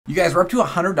You guys, we're up to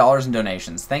 $100 in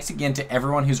donations. Thanks again to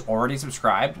everyone who's already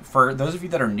subscribed. For those of you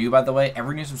that are new, by the way,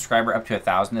 every new subscriber up to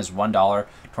 $1,000 is $1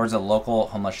 towards a local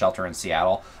homeless shelter in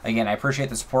Seattle. Again, I appreciate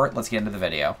the support. Let's get into the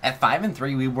video. At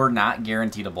 5-3, we were not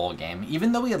guaranteed a bowl game.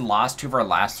 Even though we had lost 2 of our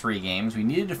last 3 games, we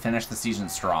needed to finish the season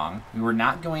strong. We were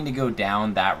not going to go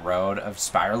down that road of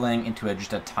spiraling into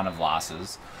just a ton of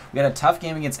losses. We had a tough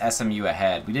game against SMU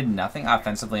ahead. We did nothing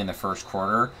offensively in the first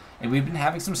quarter, and we've been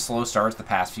having some slow starts the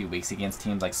past few weeks against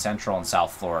teams like Central and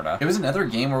South Florida. It was another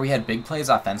game where we had big plays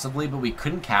offensively, but we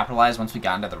couldn't capitalize once we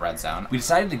got into the red zone. We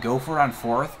decided to go for it on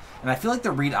 4th, and I feel like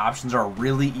the read options are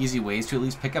really easy ways to at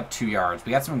least pick up 2 yards.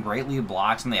 We got some great lead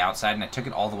blocks on the outside, and I took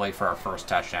it all the way for our first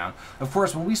touchdown. Of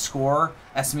course, when we score,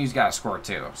 SMU's got to score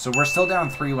too. So we're still down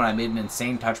 3 when I made an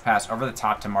insane touch pass over the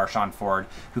top to Marshawn Ford,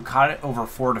 who caught it over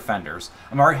 4 defenders.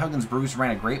 Amari Huggins-Bruce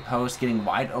ran a great post, getting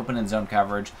wide open in zone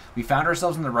coverage. We found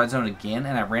ourselves in the red zone again,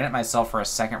 and I ran it myself for a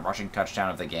second rushing touchdown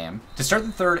of the game. To start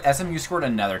the third, SMU scored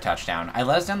another touchdown. I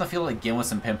led us down the field again with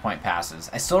some pinpoint passes.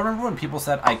 I still remember when people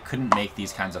said I couldn't make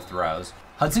these kinds of throws.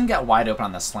 Hudson got wide open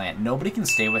on the slant. Nobody can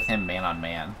stay with him man on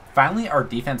man. Finally, our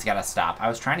defense got a stop. I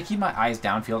was trying to keep my eyes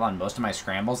downfield on most of my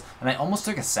scrambles, and I almost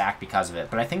took a sack because of it,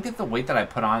 but I think that the weight that I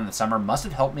put on in the summer must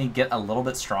have helped me get a little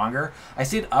bit stronger. I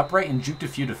stayed upright and juked a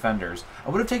few defenders. I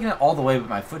would have taken it all the way, but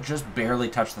my foot just barely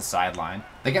touched the sideline.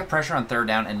 They got pressure on 3rd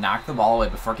down and knocked the ball away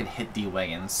before it could hit D.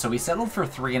 Wiggins, so we settled for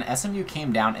 3 and SMU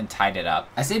came down and tied it up.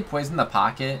 I stayed poised in the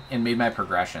pocket and made my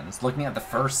progressions, looking at the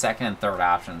 1st, 2nd, and 3rd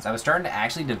options. I was starting to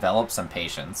actually develop some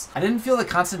patience. I didn't feel the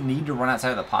constant need to run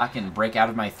outside of the pocket and break out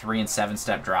of my 3 and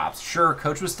 7-step drops. Sure,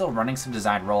 coach was still running some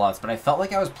designed rollouts, but I felt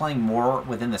like I was playing more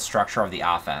within the structure of the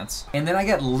offense. And then I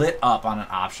got lit up on an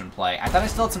option play. I thought I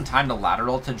still had some time to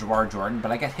lateral to Jawar Jordan,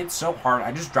 but I got hit so hard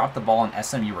I just dropped the ball and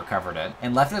SMU recovered it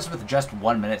and left us with just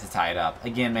 1 minute to tie it up.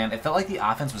 Again, man, it felt like the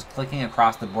offense was clicking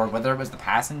across the board, whether it was the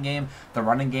passing game, the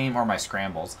running game, or my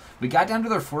scrambles. We got down to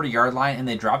their 40-yard line and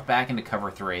they dropped back into cover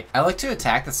 3. I like to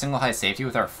attack the single high safety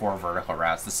with our 4 vertical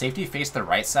routes. The safety faced the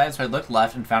right side, so I looked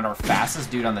left and found our fastest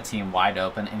dude on the team wide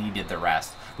open, and he did the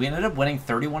rest. We ended up winning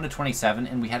 31-27,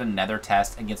 and we had another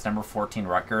test against number 14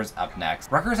 Rutgers up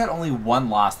next. Rutgers had only 1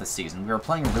 loss this season. We were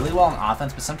playing really well on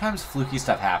offense, but sometimes fluky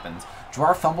stuff happens.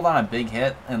 Jawar fumbled on a big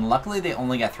hit, and luckily they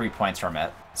only got 3 points from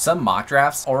it. Some mock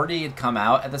drafts already had come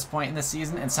out at this point in the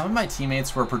season, and some of my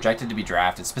teammates were projected to be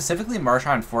drafted. Specifically,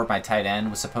 Marshawn Ford, my tight end,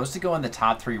 was supposed to go in the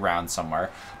top 3 rounds somewhere.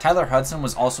 Tyler Hudson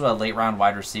was also a late-round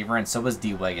wide receiver, and so was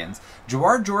D. Wiggins.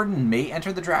 Jawar Jordan may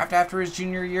enter the draft after his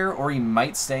junior year, or he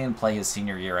might stay and play his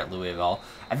senior year at Louisville.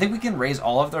 I think we can raise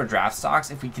all of their draft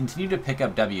stocks if we continue to pick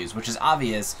up W's, which is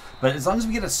obvious, but as long as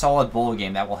we get a solid bowl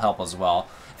game, that will help as well.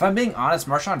 If I'm being honest,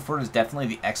 Marshawn Ford is definitely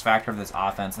the X factor of this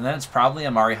offense, and then it's probably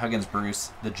Amari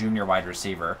Huggins-Bruce, the junior wide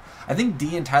receiver. I think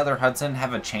D and Tyler Hudson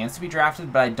have a chance to be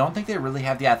drafted, but I don't think they really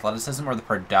have the athleticism or the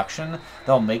production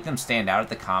that will make them stand out at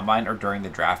the combine or during the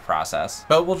draft process.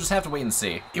 But we'll just have to wait and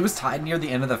see. It was tied near the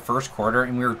end of the first quarter,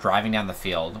 and we were driving down the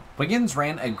field. Wiggins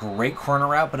ran a great corner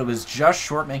route, but it was just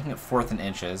short, making it 4th and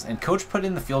inches, and coach put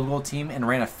in the field goal team and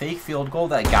ran a fake field goal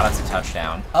that got us a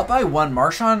touchdown. Up by 1,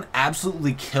 Marshawn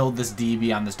absolutely killed this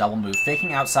DB on this double move,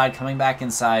 faking outside, coming back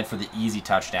inside for the easy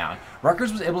touchdown.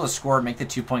 Rutgers was able to score and make the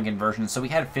 2-point conversion, so we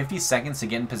had 50 seconds to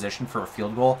get in position for a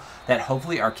field goal that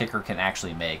hopefully our kicker can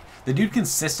actually make. The dude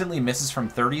consistently misses from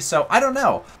 30, so I don't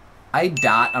know. I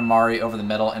dot Amari over the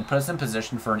middle and put us in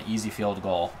position for an easy field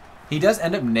goal. He does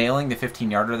end up nailing the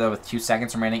 15-yarder though with 2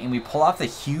 seconds remaining, and we pull off the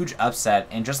huge upset,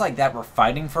 and just like that, we're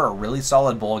fighting for a really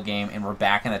solid bowl game, and we're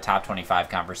back in the top 25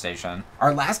 conversation.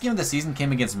 Our last game of the season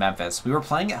came against Memphis. We were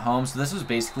playing at home, so this was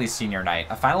basically senior night,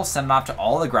 a final send-off to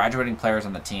all the graduating players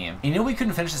on the team. And you know we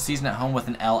couldn't finish the season at home with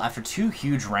an L after 2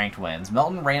 huge ranked wins.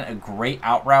 Melton ran a great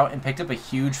out route and picked up a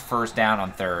huge 1st down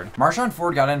on 3rd. Marshawn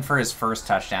Ford got in for his 1st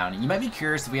touchdown. You might be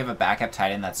curious if we have a backup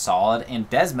tight end that's solid, and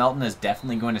Des Melton is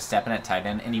definitely going to step in at tight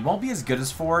end, and he won't be as good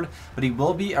as Ford, but he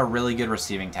will be a really good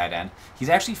receiving tight end. He's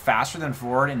actually faster than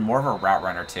Ford and more of a route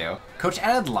runner too. Coach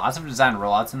added lots of design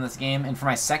rollouts in this game, and for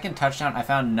my 2nd touchdown, I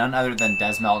found none other than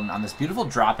Des Melton on this beautiful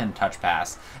drop-in touch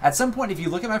pass. At some point, if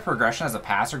you look at my progression as a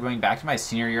passer going back to my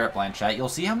senior year at Blanchette, you'll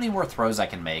see how many more throws I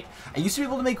can make. I used to be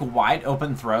able to make wide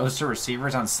open throws to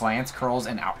receivers on slants, curls,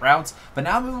 and out routes, but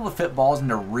now I'm able to fit balls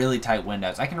into really tight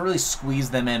windows. I can really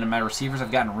squeeze them in, and my receivers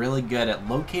have gotten really good at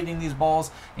locating these balls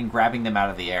and grabbing them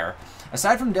out of the air.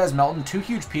 Aside from Des Melton, 2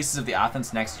 huge pieces of the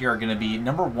offense next year are going to be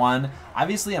number 1,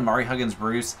 obviously Amari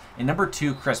Huggins-Bruce, and number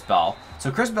 2, Chris Bell.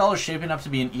 So Chris Bell is shaping up to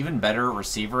be an even better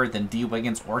receiver than D.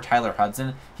 Wiggins or Tyler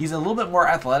Hudson. He's a little bit more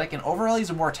athletic, and overall he's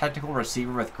a more technical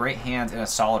receiver with great hands and a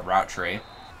solid route tree.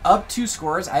 Up 2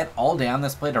 scores, I had all day on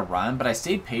this play to run, but I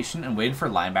stayed patient and waited for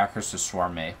linebackers to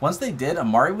swarm me. Once they did,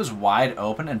 Amari was wide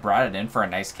open and brought it in for a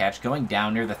nice catch, going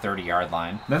down near the 30-yard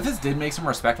line. Memphis did make some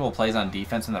respectable plays on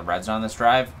defense in the red zone on this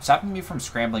drive, stopping me from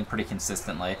scrambling pretty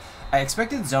consistently. I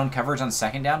expected zone coverage on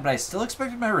second down, but I still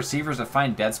expected my receivers to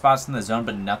find dead spots in the zone,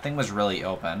 but nothing was really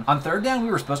open. On third down, we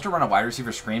were supposed to run a wide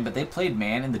receiver screen, but they played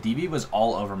man, and the DB was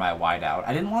all over my wide out.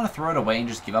 I didn't want to throw it away and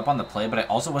just give up on the play, but I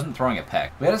also wasn't throwing a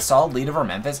pick. We had a solid lead over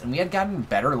Memphis, and we had gotten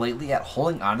better lately at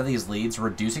holding onto these leads,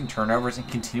 reducing turnovers, and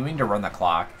continuing to run the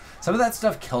clock. Some of that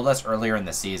stuff killed us earlier in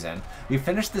the season. We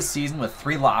finished this season with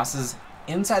 3 losses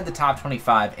inside the top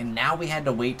 25, and now we had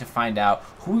to wait to find out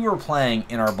who we were playing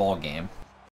in our bowl game.